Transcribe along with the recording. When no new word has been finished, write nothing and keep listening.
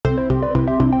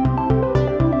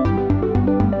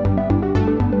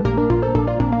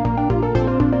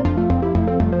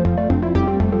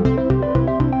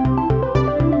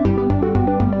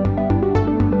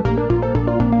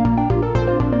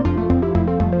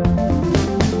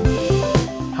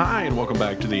welcome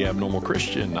back to The Abnormal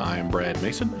Christian. I am Brad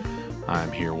Mason.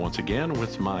 I'm here once again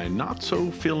with my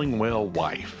not-so-feeling-well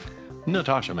wife,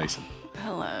 Natasha Mason.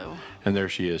 Hello. And there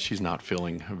she is. She's not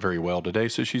feeling very well today,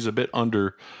 so she's a bit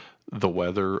under the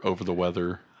weather, over the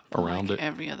weather, around like it.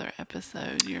 Every other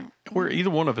episode, Where either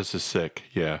one of us is sick,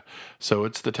 yeah. So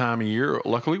it's the time of year.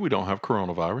 Luckily, we don't have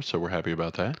coronavirus, so we're happy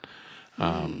about that.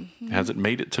 Hasn't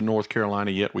made it to North Carolina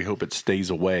yet. We hope it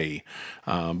stays away.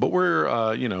 But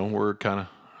we're kind of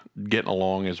getting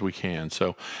along as we can.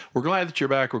 So we're glad that you're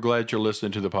back. We're glad you're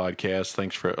listening to the podcast.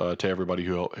 Thanks to everybody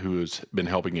who has been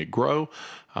helping it grow.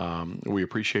 We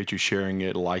appreciate you sharing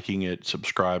it, liking it,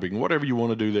 subscribing, whatever you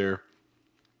want to do there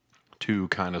to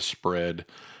kind of spread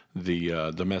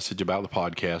the message about the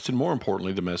podcast, and more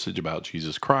importantly, the message about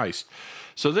Jesus Christ.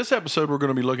 So this episode, we're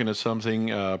going to be looking at something,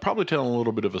 probably telling a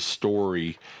little bit of a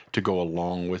story to go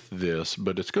along with this,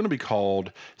 but it's going to be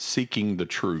called Seeking the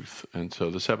Truth. And so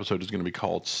this episode is going to be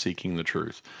called Seeking the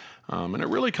Truth. And it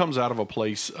really comes out of a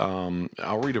place,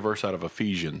 I'll read a verse out of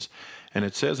Ephesians, and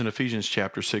it says in Ephesians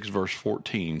chapter 6, verse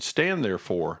 14, "Stand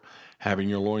therefore, having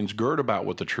your loins girt about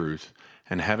with the truth,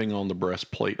 and having on the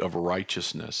breastplate of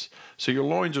righteousness." So your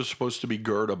loins are supposed to be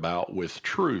girt about with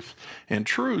truth. And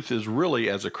truth is really,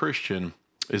 as a Christian,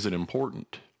 is it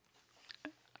important?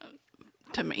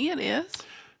 To me, it is.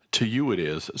 To you it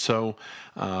is. So,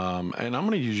 and I'm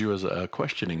going to use you as a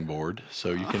questioning board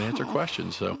so you can answer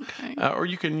questions. So, okay. Or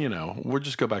you can, we'll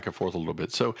just go back and forth a little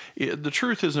bit. So the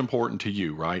truth is important to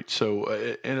you, right? So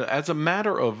as a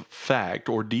matter of fact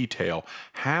or detail,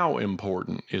 how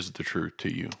important is the truth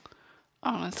to you?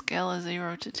 On a scale of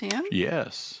 0 to 10?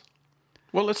 Yes.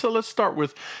 Well, let's start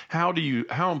with how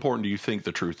important do you think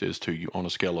the truth is to you on a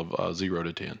scale of 0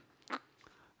 to 10?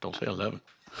 Don't say 11.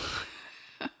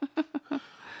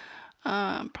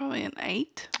 Probably an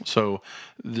 8. So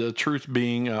the truth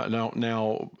being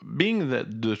now being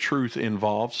that the truth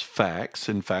involves facts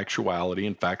and factuality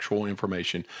and factual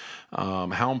information,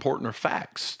 how important are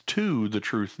facts to the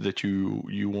truth that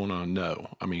you want to know?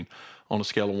 I mean, on a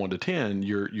scale of 1 to 10,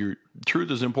 your truth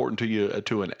is important to you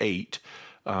to an 8.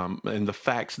 And the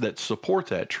facts that support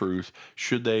that truth,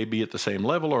 should they be at the same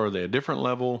level or are they a different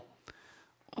level?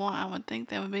 Well, I would think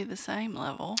they would be the same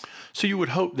level. So you would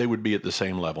hope they would be at the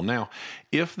same level. Now,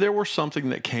 if there were something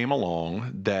that came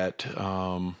along that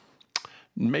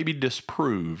maybe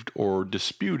disproved or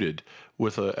disputed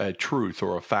with a truth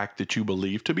or a fact that you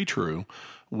believe to be true,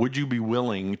 would you be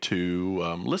willing to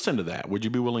listen to that? Would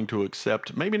you be willing to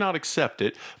accept, maybe not accept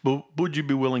it, but would you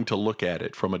be willing to look at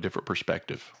it from a different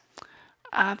perspective?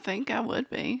 I think I would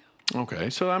be. Okay,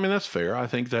 so I mean that's fair. I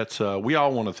think that's we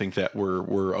all want to think that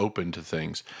we're open to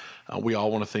things. We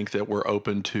all want to think that we're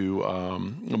open to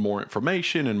more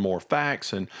information and more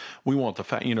facts, and we want the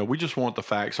fact. We just want the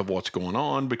facts of what's going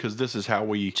on because this is how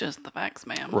we Just the facts,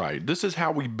 ma'am. Right. This is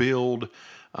how we build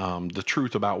the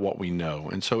truth about what we know.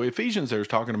 And so Ephesians there is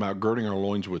talking about girding our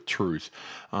loins with truth,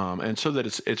 and so that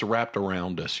it's wrapped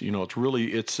around us.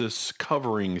 It's this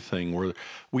covering thing where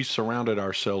we surrounded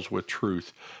ourselves with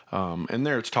truth. And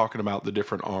there it's talking about the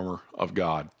different armor of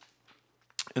God.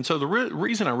 And so the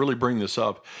reason I really bring this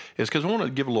up is because I want to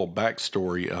give a little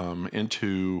backstory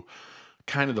into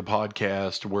kind of the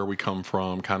podcast, where we come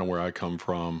from, kind of where I come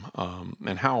from,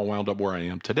 and how I wound up where I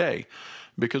am today.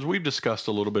 Because we've discussed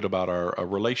a little bit about our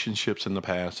relationships in the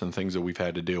past and things that we've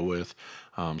had to deal with,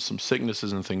 some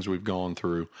sicknesses and things we've gone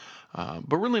through,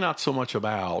 but really not so much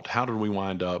about how did we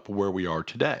wind up where we are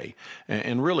today,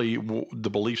 and really the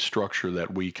belief structure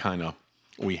that we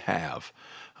have.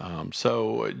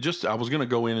 So I was going to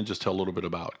go in and just tell a little bit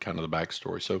about kind of the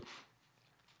backstory. So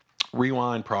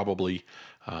rewind probably,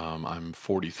 I'm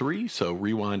 43, so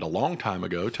rewind a long time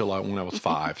ago till when I was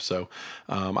 5. So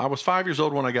I was 5 years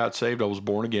old when I got saved. I was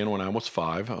born again when I was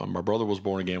 5. My brother was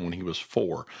born again when he was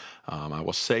 4. I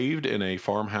was saved in a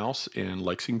farmhouse in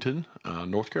Lexington,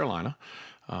 North Carolina,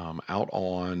 out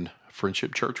on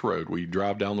Friendship Church Road. We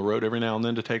drive down the road every now and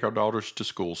then to take our daughters to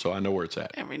school, so I know where it's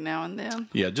at. Every now and then?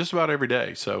 Yeah, just about every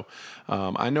day. So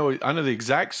I know the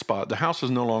exact spot. The house is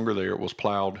no longer there. It was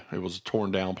plowed. It was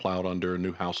torn down, plowed under. A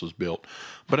new house was built.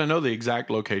 But I know the exact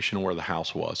location where the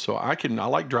house was. So I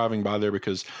like driving by there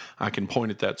because I can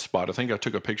point at that spot. I think I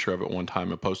took a picture of it one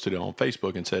time and posted it on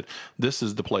Facebook and said, "This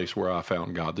is the place where I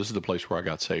found God. This is the place where I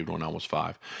got saved when I was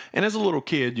 5." And as a little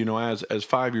kid, as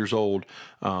 5 years old,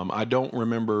 I don't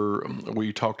remember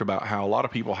we talked about how a lot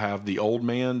of people have the old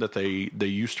man that they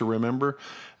used to remember.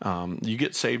 You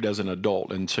get saved as an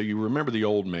adult, and so you remember the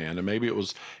old man, and maybe it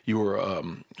was you were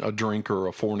a drinker,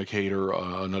 a fornicator,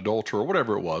 an adulterer,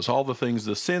 whatever it was. All the things,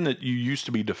 the sin that you used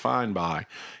to be defined by,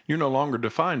 you're no longer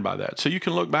defined by that. So you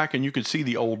can look back and you can see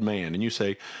the old man, and you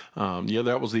say, "Yeah,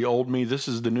 that was the old me. This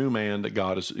is the new man that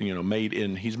God has, made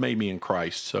in. He's made me in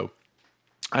Christ." So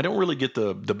I don't really get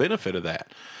the benefit of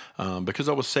that because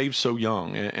I was saved so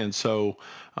young, and so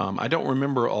I don't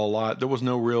remember a lot. There was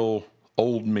no real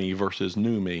old me versus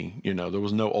new me. There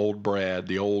was no old Brad,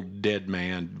 the old dead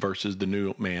man versus the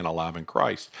new man alive in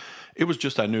Christ. It was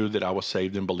just I knew that I was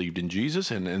saved and believed in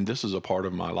Jesus, and this is a part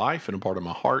of my life and a part of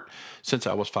my heart since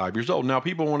I was 5 years old. Now,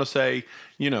 people want to say,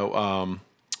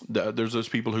 there's those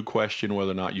people who question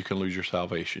whether or not you can lose your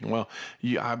salvation. Well,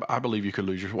 I believe you could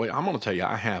lose your. Wait, I'm going to tell you,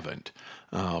 I haven't.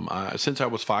 Since I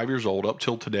was 5 years old up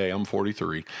till today, I'm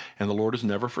 43, and the Lord has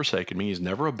never forsaken me. He's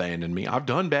never abandoned me. I've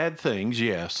done bad things,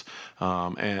 yes,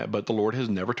 but the Lord has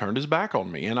never turned his back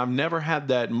on me, and I've never had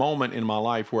that moment in my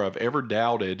life where I've ever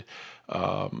doubted.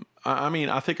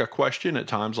 I think I question at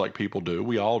times, like people do.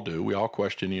 We all do. We all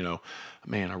question,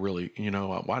 man, I really,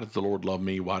 why does the Lord love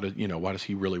me? Why does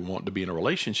he really want to be in a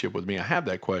relationship with me? I have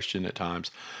that question at times.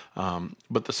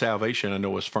 But the salvation I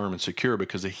know is firm and secure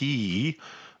because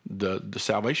the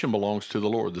salvation belongs to the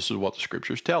Lord. This is what the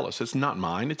scriptures tell us. It's not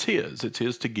mine. It's his. It's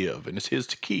his to give and it's his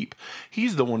to keep.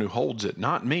 He's the one who holds it,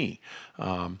 not me.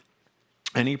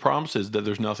 And he promises that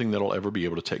there's nothing that'll ever be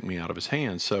able to take me out of his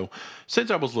hands. So since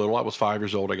I was little, I was 5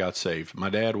 years old, I got saved. My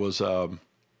dad was, I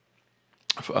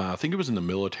think he was in the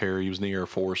military. He was in the Air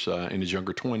Force in his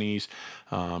younger 20s.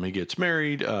 He gets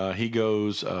married. He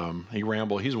goes, he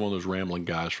rambles. He's one of those rambling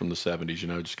guys from the 70s,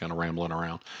 just kind of rambling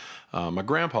around. My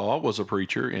grandpa was a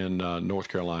preacher in North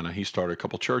Carolina. He started a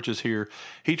couple churches here.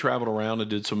 He traveled around and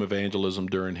did some evangelism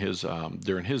during his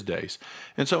days.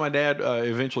 And so my dad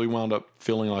eventually wound up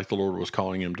feeling like the Lord was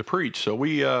calling him to preach. So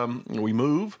we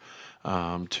move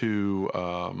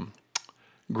to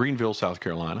Greenville, South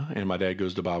Carolina, and my dad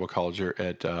goes to Bible college there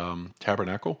at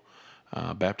Tabernacle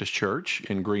Baptist Church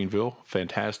in Greenville.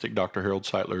 Fantastic. Dr. Harold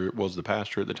Seitler was the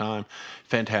pastor at the time.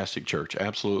 Fantastic church.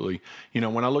 Absolutely.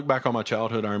 When I look back on my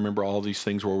childhood, I remember all these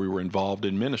things where we were involved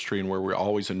in ministry and where we were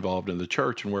always involved in the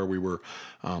church and where we were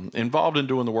involved in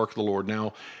doing the work of the Lord.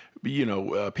 Now,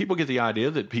 people get the idea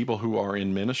that people who are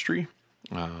in ministry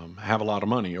have a lot of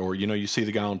money, or you see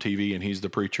the guy on TV and he's the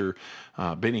preacher,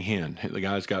 Benny Hinn. The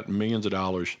guy's got millions of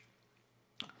dollars,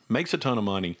 makes a ton of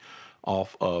money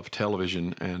off of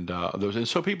television and those. And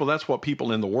so that's what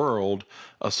people in the world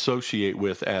associate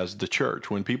with as the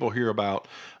church. When people hear about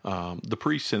the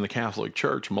priests in the Catholic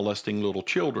Church molesting little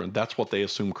children, that's what they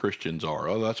assume Christians are.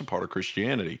 Oh, that's a part of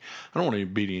Christianity. I don't want to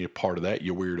be any part of that,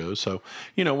 you weirdos. So,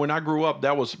 when I grew up,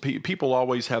 that was people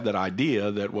always have that idea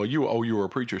that, well, you were a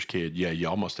preacher's kid. Yeah,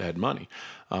 y'all must have had money.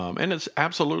 And it's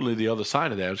absolutely the other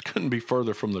side of that. It couldn't be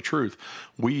further from the truth.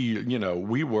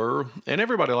 We were, and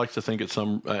everybody likes to think at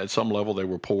some level they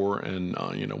were poor, and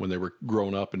when they were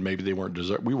growing up, and maybe they weren't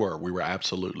deserved. We were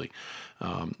absolutely.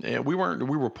 And we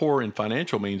were poor in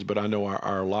financial means, but I know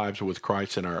our lives with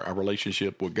Christ and our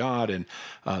relationship with God and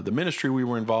the ministry we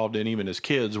were involved in, even as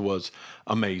kids, was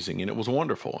amazing, and it was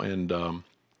wonderful. And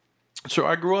so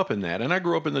I grew up in that, and I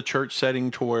grew up in the church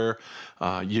setting to where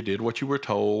you did what you were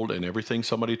told, and everything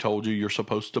somebody told you, you're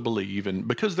supposed to believe. And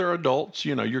because they're adults,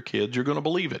 you're kids, you're going to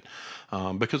believe it.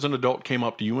 Because an adult came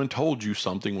up to you and told you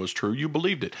something was true, you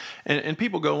believed it. And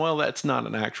people go, well, that's not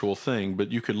an actual thing.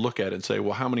 But you could look at it and say,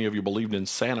 well, how many of you believed in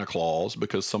Santa Claus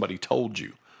because somebody told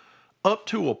you? Up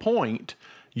to a point,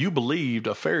 you believed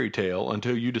a fairy tale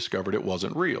until you discovered it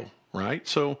wasn't real. Right?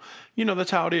 So,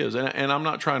 that's how it is. And I'm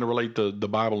not trying to relate the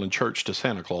Bible and church to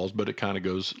Santa Claus, but it kind of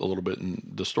goes a little bit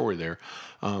in the story there.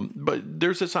 But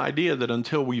there's this idea that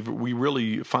until we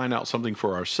really find out something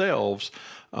for ourselves,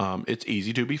 it's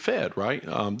easy to be fed, right?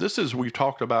 We've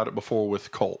talked about it before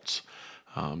with cults.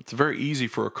 It's very easy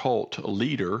for a cult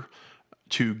leader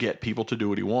to get people to do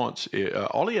what he wants.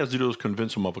 All he has to do is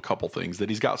convince them of a couple things: that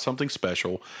he's got something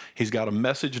special, he's got a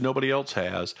message nobody else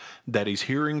has, that he's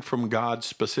hearing from God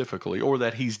specifically, or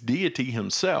that he's deity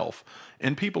himself.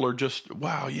 And people are just,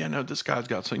 wow, this guy's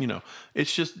got some,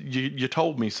 it's just, you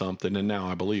told me something and now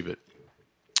I believe it.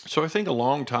 So I think a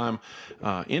long time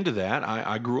into that,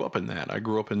 I grew up in that. I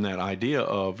grew up in that idea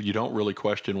of you don't really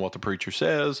question what the preacher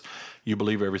says. You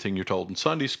believe everything you're told in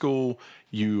Sunday school.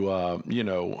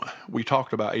 We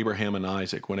talked about Abraham and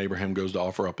Isaac when Abraham goes to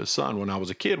offer up his son. When I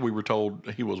was a kid, we were told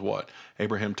he was what?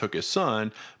 Abraham took his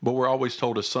son, but we're always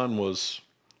told his son was...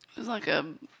 It was like a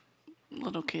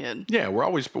little kid. Yeah, we're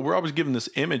always given this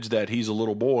image that he's a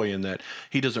little boy and that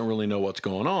he doesn't really know what's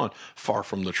going on. Far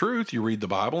from the truth. You read the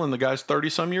Bible and the guy's 30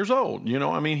 some years old.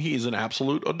 I mean, he's an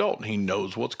absolute adult and he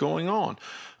knows what's going on.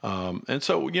 And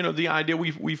so, the idea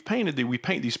we paint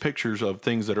these pictures of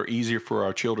things that are easier for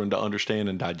our children to understand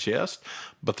and digest,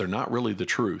 but they're not really the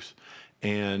truth.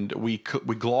 And we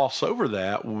gloss over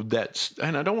that.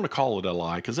 And I don't want to call it a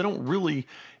lie because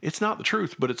it's not the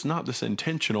truth, but it's not this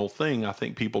intentional thing I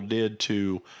think people did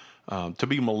to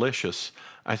be malicious.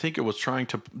 I think it was trying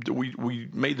to, we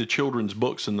made the children's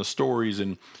books and the stories,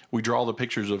 and we draw the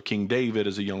pictures of King David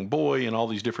as a young boy and all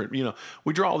these different,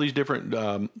 we draw all these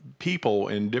different people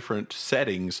in different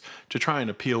settings to try and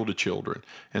appeal to children.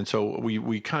 And so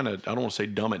we kind of, I don't want to say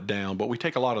dumb it down, but we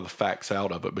take a lot of the facts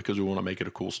out of it because we want to make it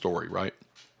a cool story, right?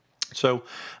 So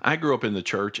I grew up in the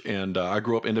church, and I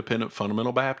grew up independent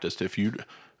fundamental Baptist.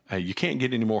 You can't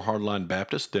get any more hardline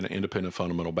Baptist than an independent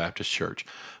fundamental Baptist church.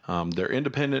 They're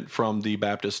independent from the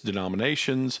Baptist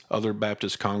denominations, other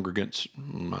Baptist congregants.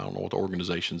 I don't know what the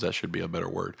organizations, that should be a better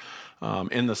word.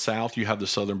 In the South, you have the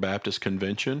Southern Baptist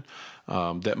Convention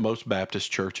that most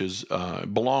Baptist churches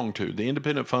belong to. The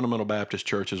independent fundamental Baptist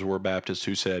churches were Baptists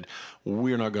who said,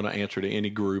 we're not going to answer to any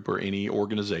group or any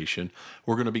organization.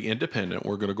 We're going to be independent.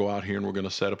 We're going to go out here and we're going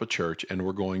to set up a church and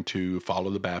we're going to follow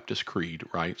the Baptist creed,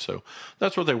 right? So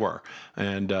that's what they were.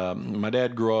 And my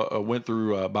dad went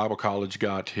through Bible college,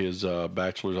 got his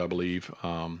bachelor's, I believe,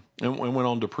 and went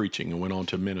on to preaching and went on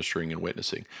to ministering and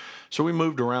witnessing. So we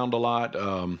moved around a lot.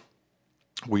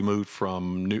 We moved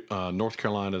from North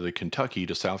Carolina to Kentucky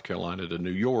to South Carolina to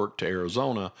New York to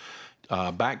Arizona,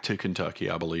 back to Kentucky,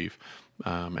 I believe,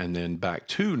 and then back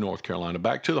to North Carolina,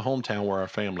 back to the hometown where our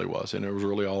family was. And it was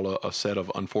really all a set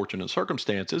of unfortunate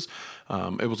circumstances.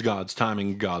 It was God's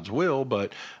timing, God's will,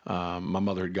 but my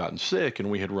mother had gotten sick and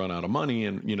we had run out of money.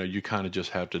 And, you kind of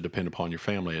just have to depend upon your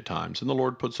family at times. And the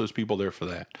Lord puts those people there for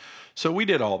that. So we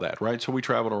did all that, right? So we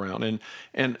traveled around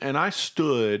and I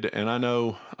stood, and I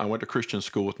know I went to Christian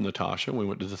school with Natasha. We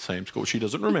went to the same school. She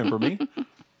doesn't remember me.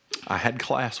 I had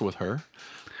class with her.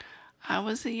 I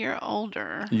was a year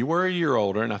older. You were a year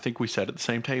older, and I think we sat at the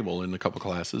same table in a couple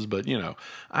classes. But,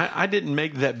 I didn't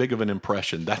make that big of an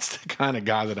impression. That's the kind of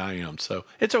guy that I am. So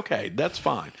it's okay. That's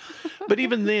fine. But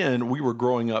even then, we were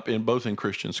growing up in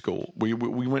Christian school. We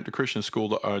went to Christian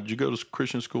school. Did you go to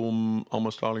Christian school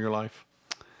almost all of your life?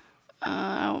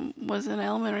 I was in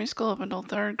elementary school up until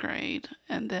 3rd grade,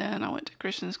 and then I went to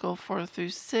Christian school 4th through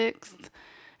 6th.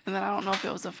 And then I don't know if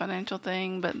it was a financial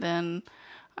thing, but then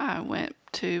I went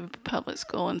to public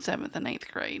school in 7th and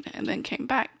 8th grade, and then came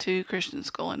back to Christian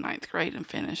school in 9th grade and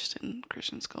finished in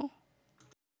Christian school.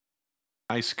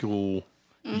 High school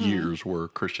years were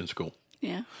Christian school.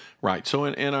 Yeah. Right. So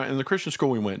in the Christian school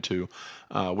we went to,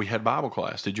 we had Bible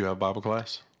class. Did you have Bible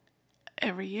class?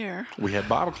 Every year. We had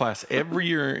Bible class every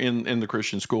year in the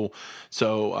Christian school.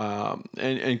 So,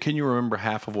 and can you remember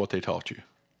half of what they taught you?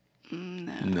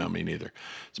 No, me neither.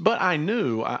 But I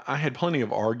knew I had plenty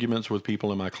of arguments with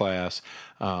people in my class,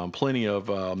 plenty of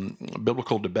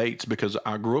biblical debates because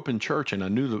I grew up in church and I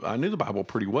knew the Bible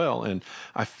pretty well, and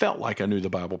I felt like I knew the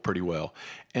Bible pretty well.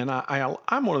 And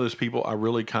I'm one of those people. I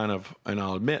really kind of, and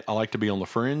I'll admit, I like to be on the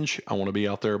fringe. I want to be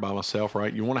out there by myself,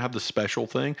 right? You want to have the special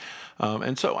thing,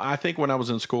 and so I think when I was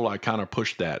in school, I kind of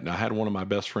pushed that. And I had one of my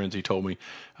best friends. He told me,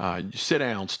 "Sit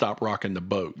down, stop rocking the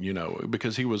boat,"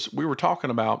 because we were talking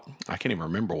about. I can't even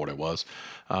remember what it was,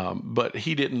 but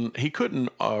he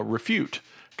couldn't refute.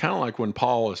 Kind of like when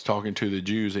Paul is talking to the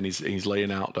Jews and he's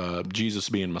laying out Jesus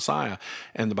being Messiah,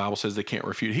 and the Bible says they can't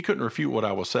refute. He couldn't refute what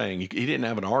I was saying. He didn't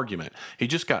have an argument. He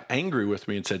just got angry with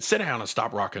me and said, "Sit down and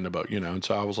stop rocking the boat." And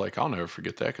so I was like, I'll never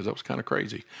forget that because that was kind of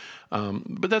crazy.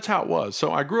 But that's how it was.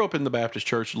 So I grew up in the Baptist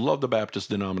church, loved the Baptist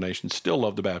denomination, still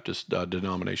love the Baptist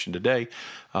denomination today.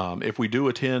 If we do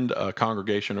attend a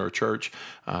congregation or a church,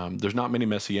 there's not many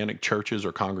Messianic churches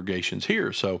or congregations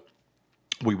here, so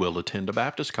we will attend a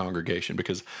Baptist congregation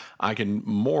because I can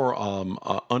more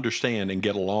understand and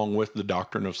get along with the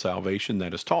doctrine of salvation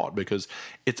that is taught, because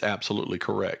it's absolutely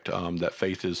correct that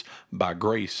faith is by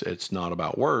grace. It's not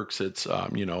about works. It's,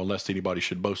 unless anybody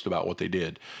should boast about what they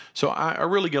did. So I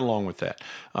really get along with that.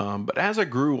 But as I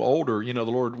grew older, the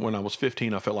Lord, when I was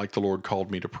 15, I felt like the Lord called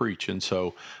me to preach. And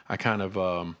so I kind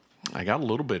of I got a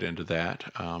little bit into that.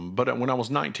 But when I was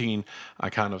 19, I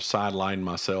kind of sidelined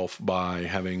myself by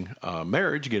having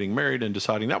marriage, getting married, and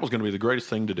deciding that was going to be the greatest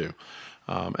thing to do.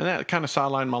 And that kind of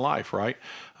sidelined my life, right?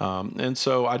 And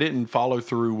so I didn't follow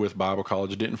through with Bible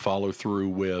college. I didn't follow through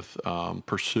with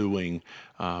pursuing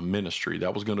ministry.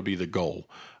 That was going to be the goal.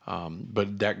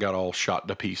 But that got all shot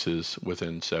to pieces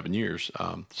within 7 years.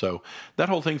 So that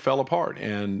whole thing fell apart,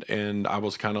 and I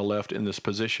was kind of left in this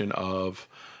position of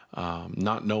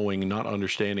not knowing, not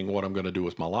understanding what I'm going to do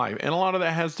with my life. And a lot of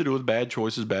that has to do with bad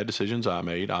choices, bad decisions I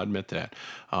made. I admit that.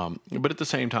 But at the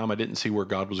same time, I didn't see where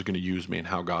God was going to use me and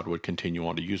how God would continue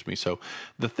on to use me. So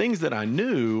the things that I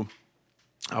knew,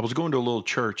 I was going to a little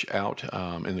church out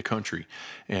in the country,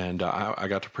 and I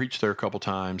got to preach there a couple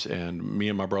times, and me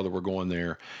and my brother were going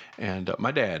there. And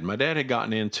my dad had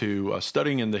gotten into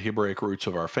studying in the Hebraic roots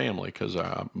of our family, because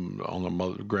on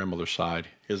the grandmother's side,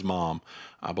 his mom,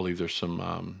 I believe there's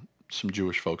some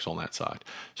Jewish folks on that side.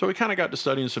 So he kind of got to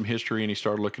studying some history, and he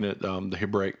started looking at the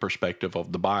Hebraic perspective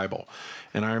of the Bible.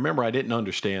 And I remember I didn't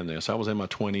understand this. I was in my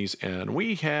 20s, and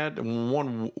we had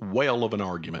one whale of an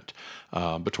argument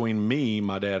between me,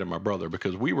 my dad, and my brother,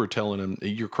 because we were telling him,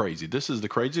 "You're crazy. This is the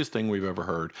craziest thing we've ever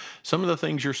heard. Some of the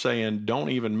things you're saying don't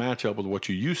even match up with what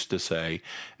you used to say,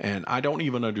 and I don't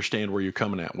even understand where you're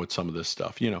coming at with some of this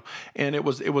stuff." And it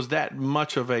was that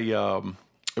much of a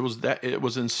it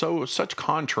was in such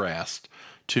contrast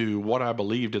to what I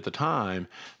believed at the time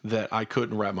that I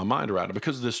couldn't wrap my mind around it,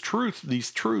 because these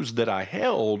truths that I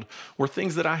held were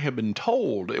things that I had been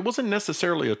told. It wasn't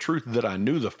necessarily a truth that I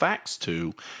knew the facts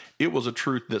to. It was a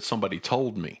truth that somebody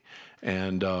told me.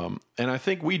 And I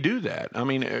think we do that. I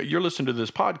mean, you're listening to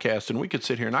this podcast, and we could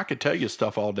sit here and I could tell you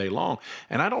stuff all day long,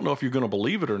 and I don't know if you're going to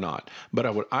believe it or not.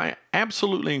 But I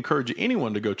absolutely encourage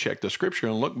anyone to go check the scripture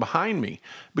and look behind me,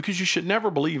 because you should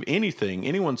never believe anything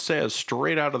anyone says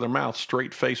straight out of their mouth,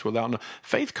 straight face, without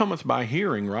faith cometh by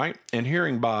hearing, right? And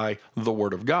hearing by the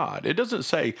word of God. It doesn't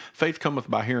say faith cometh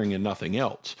by hearing and nothing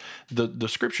else. The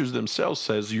scriptures themselves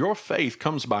says your faith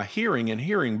comes by hearing, and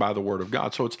hearing by the word of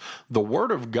God. So it's the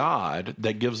word of God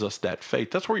that gives us that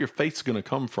faith. That's where your faith's going to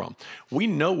come from. We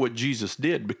know what Jesus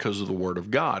did because of the word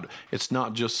of God. It's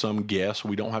not just some guess.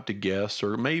 We don't have to guess,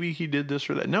 or maybe he did this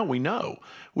or that. No, we know.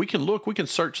 We can look, we can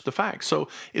search the facts. So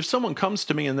if someone comes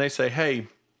to me and they say, "Hey,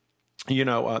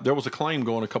 there was a claim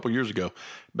going a couple years ago,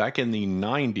 back in the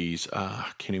 90s.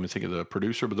 I can't even think of the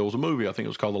producer, but there was a movie, I think it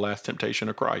was called The Last Temptation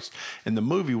of Christ. And the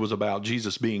movie was about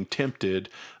Jesus being tempted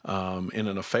in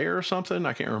an affair or something.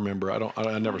 I can't remember.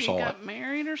 I never saw it. Got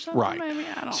married or something, Right. maybe?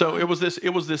 I don't So know. it was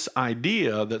this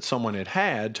idea that someone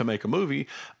had to make a movie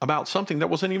about something that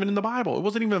wasn't even in the Bible. It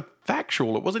wasn't even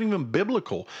factual. It wasn't even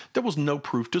biblical. There was no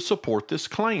proof to support this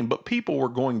claim, but people were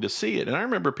going to see it. And I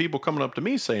remember people coming up to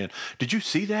me saying, "Did you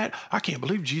see that? I can't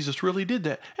believe Jesus really did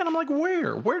that." And I'm like,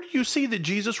 where? Where do you see that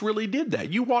Jesus really did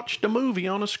that? You watched a movie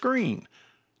on a screen.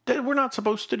 That we're not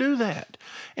supposed to do that.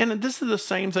 And this is the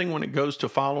same thing when it goes to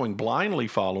blindly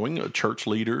following church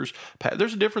leaders.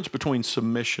 There's a difference between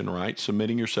submission, right?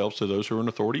 Submitting yourselves to those who are in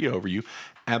authority over you.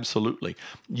 Absolutely.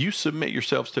 You submit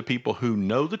yourselves to people who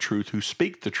know the truth, who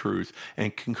speak the truth,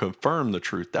 and can confirm the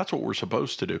truth. That's what we're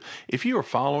supposed to do. If you are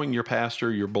following your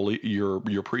pastor, your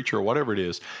preacher, or whatever it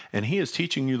is, and he is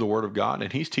teaching you the word of God,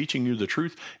 and he's teaching you the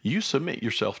truth, you submit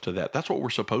yourself to that. That's what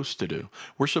we're supposed to do.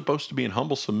 We're supposed to be in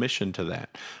humble submission to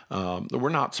that. We're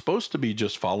not supposed to be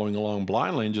just following along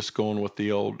blindly and just going with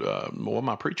the old, well,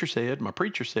 my preacher said,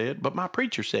 but my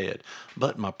preacher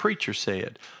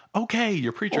said. Okay,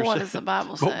 your preacher Well, what said. does the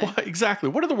Bible But say? exactly.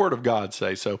 What did the Word of God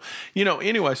say? So,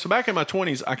 anyway, so back in my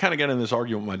 20s, I kind of got in this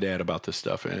argument with my dad about this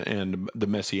stuff and the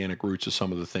messianic roots of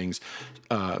some of the things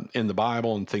in the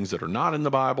Bible and things that are not in the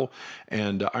Bible.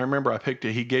 And I remember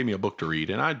he gave me a book to read,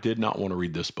 and I did not want to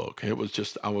read this book. I was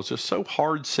just so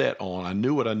hard set on, I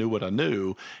knew what I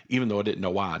knew, even though I didn't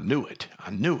know why I knew it. I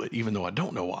knew it, even though I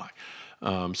don't know why.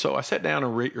 So I sat down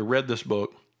and read this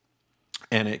book.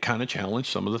 And it kind of challenged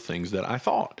some of the things that I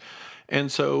thought. And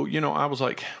so, I was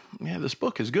like, yeah, this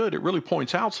book is good. It really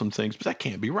points out some things, but that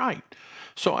can't be right.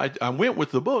 So I went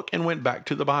with the book and went back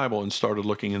to the Bible and started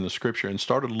looking in the scripture and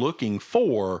started looking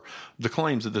for the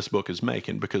claims that this book is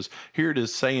making. Because here it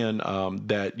is saying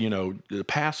that, the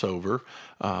Passover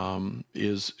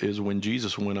is when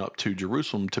Jesus went up to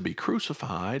Jerusalem to be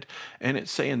crucified. And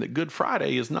it's saying that Good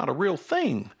Friday is not a real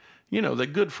thing.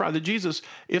 That Good Friday, Jesus,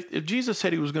 if Jesus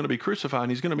said he was going to be crucified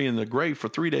and he's going to be in the grave for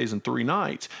 3 days and 3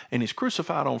 nights, and he's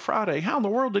crucified on Friday, how in the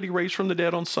world did he raise from the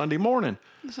dead on Sunday morning?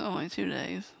 It's only 2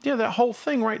 days. Yeah, that whole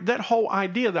thing, right? That whole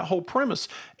idea, that whole premise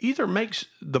either makes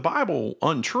the Bible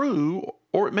untrue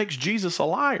or it makes Jesus a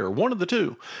liar, one of the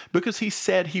two, because he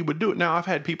said he would do it. Now, I've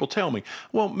had people tell me,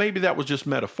 well, maybe that was just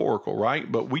metaphorical,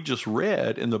 right? But we just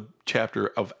read in the chapter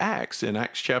of Acts, in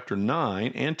Acts chapter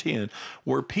 9 and 10,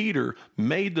 where Peter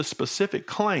made the specific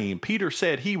claim. Peter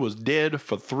said he was dead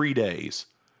for 3 days.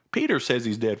 Peter says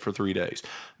he's dead for 3 days.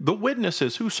 The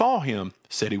witnesses who saw him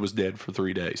said he was dead for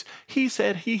 3 days. He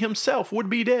said he himself would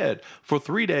be dead for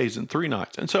 3 days and 3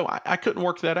 nights. And so I couldn't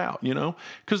work that out,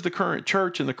 because the current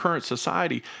church and the current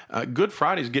society, Good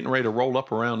Friday's getting ready to roll up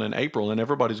around in April, and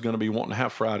everybody's going to be wanting to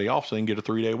have Friday off so they can get a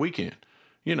 3-day weekend,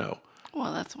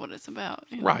 Well, that's what it's about.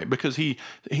 Right, because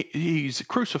he's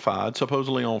crucified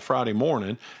supposedly on Friday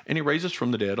morning, and he raises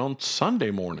from the dead on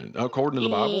Sunday morning, according to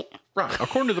the Bible. Right,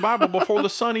 according to the Bible, before the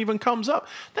sun even comes up.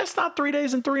 That's not 3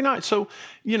 days and 3 nights. So,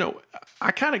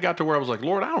 I kind of got to where I was like,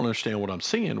 Lord, I don't understand what I'm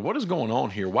seeing. What is going on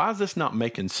here? Why is this not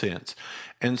making sense?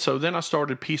 And so then I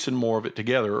started piecing more of it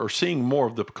together, or seeing more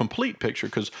of the complete picture,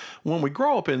 because when we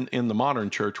grow up in the modern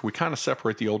church, we kind of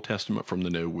separate the Old Testament from the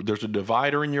New. There's a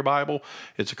divider in your Bible.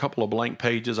 It's a couple of blank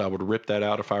pages. I would rip that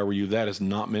out if I were you. That is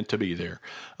not meant to be there.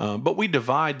 But we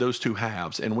divide those two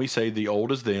halves, and we say the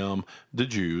old is them, the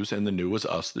Jews, and the new is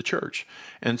us, the church.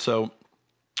 And so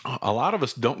a lot of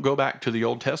us don't go back to the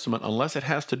Old Testament unless it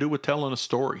has to do with telling a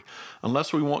story,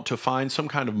 unless we want to find some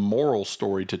kind of moral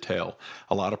story to tell.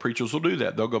 A lot of preachers will do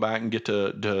that. They'll go back and get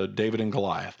to David and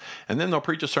Goliath, and then they'll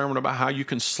preach a sermon about how you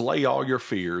can slay all your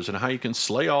fears and how you can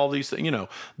slay all these things.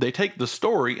 They take the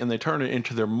story and they turn it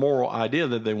into their moral idea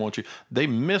that they want you. They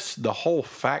miss the whole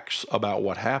facts about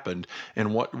what happened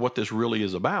and what this really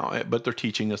is about, but they're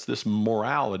teaching us this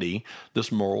morality,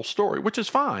 this moral story, which is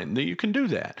fine. You can do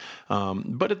that.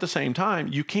 But at the same time,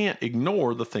 you can't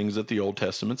ignore the things that the Old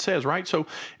Testament says, right? So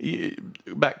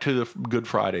back to the Good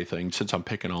Friday thing, since I'm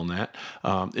picking on that,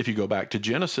 if you go back to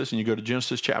Genesis and you go to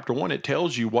Genesis chapter 1, it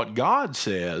tells you what God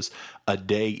says a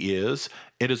day is.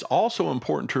 It is also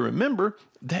important to remember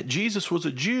that Jesus was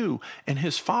a Jew and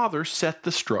his father set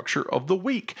the structure of the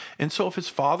week. And so if his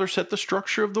father set the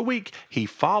structure of the week, he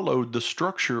followed the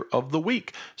structure of the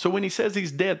week. So when he says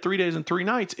he's dead 3 days and 3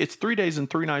 nights, it's 3 days and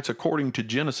 3 nights according to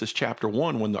Genesis chapter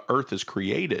 1 when the earth is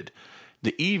created.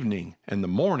 The evening and the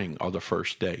morning are the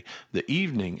first day. The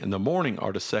evening and the morning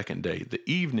are the second day. The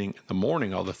evening and the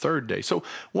morning are the third day. So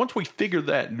once we get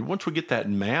that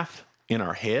math in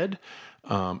our head,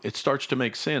 it starts to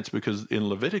make sense, because in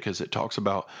Leviticus it talks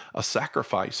about a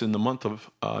sacrifice in the month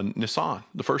of Nisan,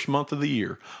 the first month of the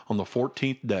year. On the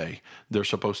 14th day, there's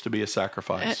supposed to be a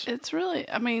sacrifice. It's really,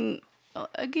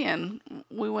 again,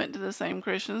 we went to the same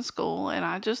Christian school, and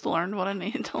I just learned what I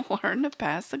needed to learn to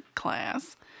pass the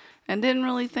class. And didn't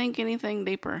really think anything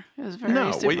deeper. It was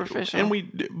very superficial.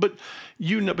 But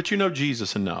you know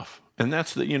Jesus enough, and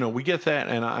that's we get that,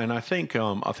 and I think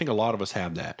a lot of us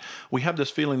have that. We have this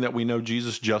feeling that we know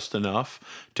Jesus just enough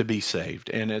to be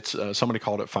saved, and it's somebody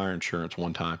called it fire insurance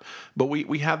one time. But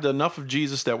we have enough of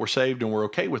Jesus that we're saved, and we're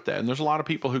okay with that. And there's a lot of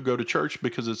people who go to church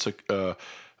because it's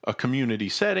a community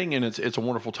setting, and it's a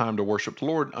wonderful time to worship the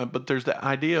Lord. But there's the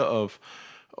idea of,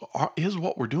 is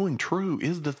what we're doing true?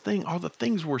 Are the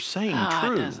things we're saying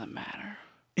true? It doesn't matter.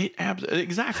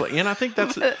 Exactly. And I think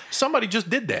that's, somebody just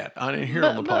did that. I didn't hear it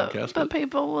on the podcast. But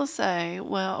people will say,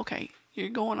 well, okay, you're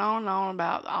going on and on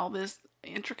about all this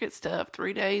intricate stuff,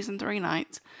 3 days and 3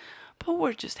 nights. But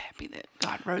we're just happy that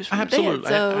God rose from the dead.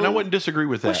 Absolutely. And I wouldn't disagree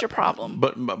with that. What's your problem?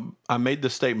 But I made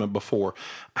this statement before.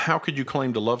 How could you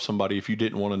claim to love somebody if you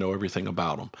didn't want to know everything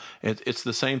about them? It's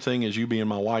the same thing as you being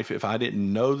my wife. If I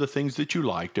didn't know the things that you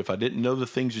liked, if I didn't know the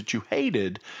things that you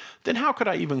hated, then how could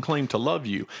I even claim to love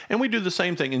you? And we do the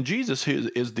same thing. And Jesus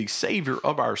is the Savior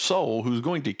of our soul, who's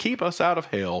going to keep us out of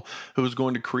hell, who is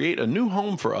going to create a new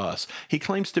home for us. He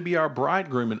claims to be our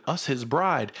bridegroom and us his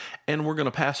bride. And we're going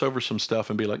to pass over some stuff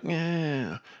and be like,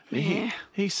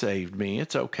 he saved me.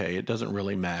 It's okay. It doesn't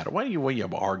really matter. What are you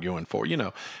arguing for?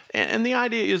 And the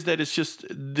idea is that it's just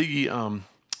the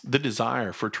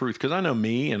desire for truth. Because I know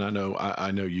me, and I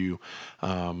know you.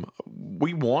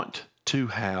 We want to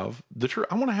have the truth.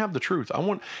 I want to have the truth.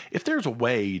 If there's a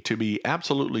way to be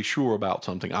absolutely sure about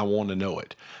something, I want to know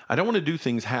it. I don't want to do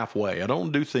things halfway. I don't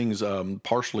want to do things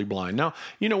partially blind. Now,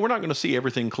 we're not going to see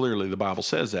everything clearly. The Bible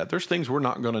says that. There's things we're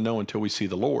not going to know until we see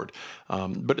the Lord.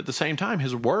 But at the same time,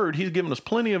 His Word, He's given us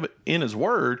plenty of in His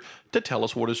Word to tell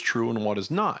us what is true and what is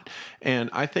not. And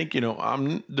I think,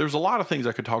 there's a lot of things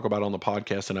I could talk about on the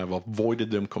podcast, and I've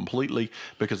avoided them completely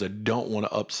because I don't want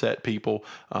to upset people.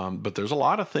 But there's a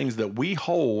lot of things that we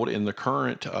hold in the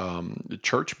current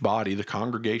church body, the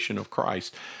congregation of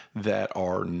Christ, that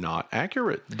are not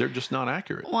accurate. They're just not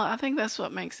accurate. Well, I think that's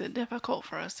what makes it difficult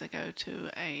for us to go to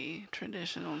a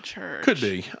traditional church. Could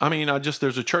be. I mean,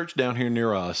 there's a church down here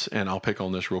near us, and I'll pick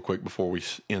on this real quick before we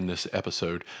end this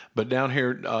episode. But down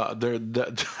here,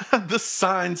 the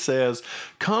sign says,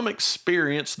 "Come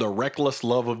experience the reckless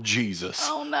love of Jesus."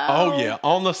 Oh, no. Oh, yeah.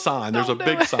 On the sign, there's a Don't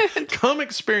big do sign. it. Come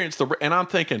experience and I'm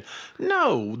thinking,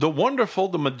 no, the wonderful,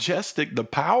 the majestic, the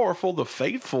powerful, the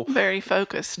faithful. Very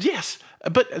focused. Yes,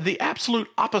 but the absolute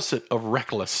opposite of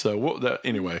reckless. So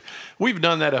anyway, we've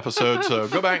done that episode. So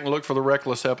go back and look for the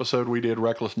reckless episode we did,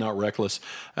 reckless, not reckless.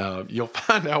 You'll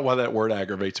find out why that word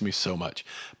aggravates me so much.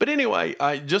 But anyway,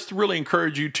 I just really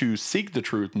encourage you to seek the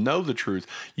truth, know the truth.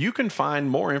 You can find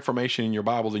more information in your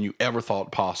Bible than you ever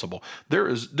thought possible.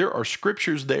 There are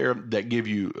scriptures there that give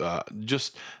you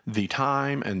just the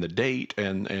time and the date,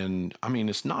 and I mean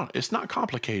it's not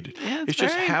complicated. Yeah, it's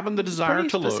just having the desire pretty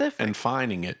to look specific. and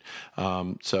finding it.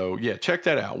 So yeah, check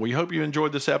that out. We hope you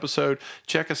enjoyed this episode.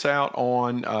 Check us out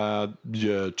on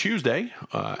Tuesday,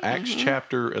 Acts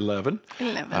chapter 11.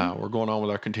 We're going on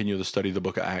with our continue the study of the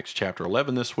book of Acts chapter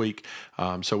 11 this week.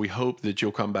 So we hope that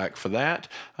you'll come back for that.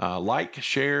 Like,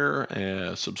 share,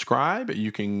 subscribe.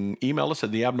 You can email us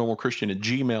at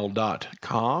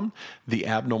theabnormalchristian@gmail.com,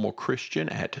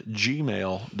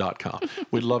 theabnormalchristian@gmail.com.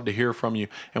 We'd love to hear from you,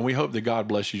 and we hope that God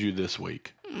blesses you this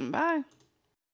week. Bye.